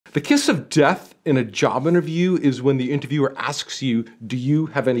The kiss of death in a job interview is when the interviewer asks you, do you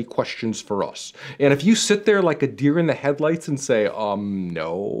have any questions for us? And if you sit there like a deer in the headlights and say,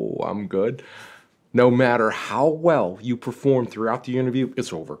 no, I'm good, no matter how well you perform throughout the interview,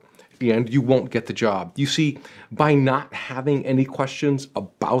 it's over. And you won't get the job. You see, by not having any questions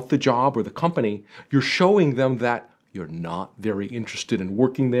about the job or the company, you're showing them that you're not very interested in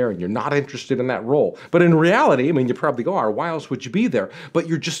working there and you're not interested in that role. But in reality, I mean, you probably are. Why else would you be there? But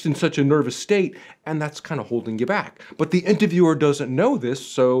you're just in such a nervous state, and that's kind of holding you back. But the interviewer doesn't know this,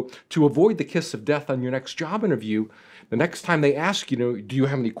 so to avoid the kiss of death on your next job interview, the next time they ask, do you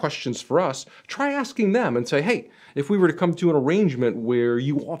have any questions for us? Try asking them and say, hey, if we were to come to an arrangement where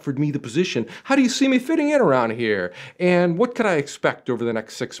you offered me the position, how do you see me fitting in around here? And what could I expect over the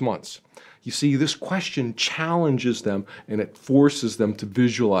next 6 months? You see, this question challenges them and it forces them to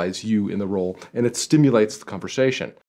visualize you in the role and it stimulates the conversation.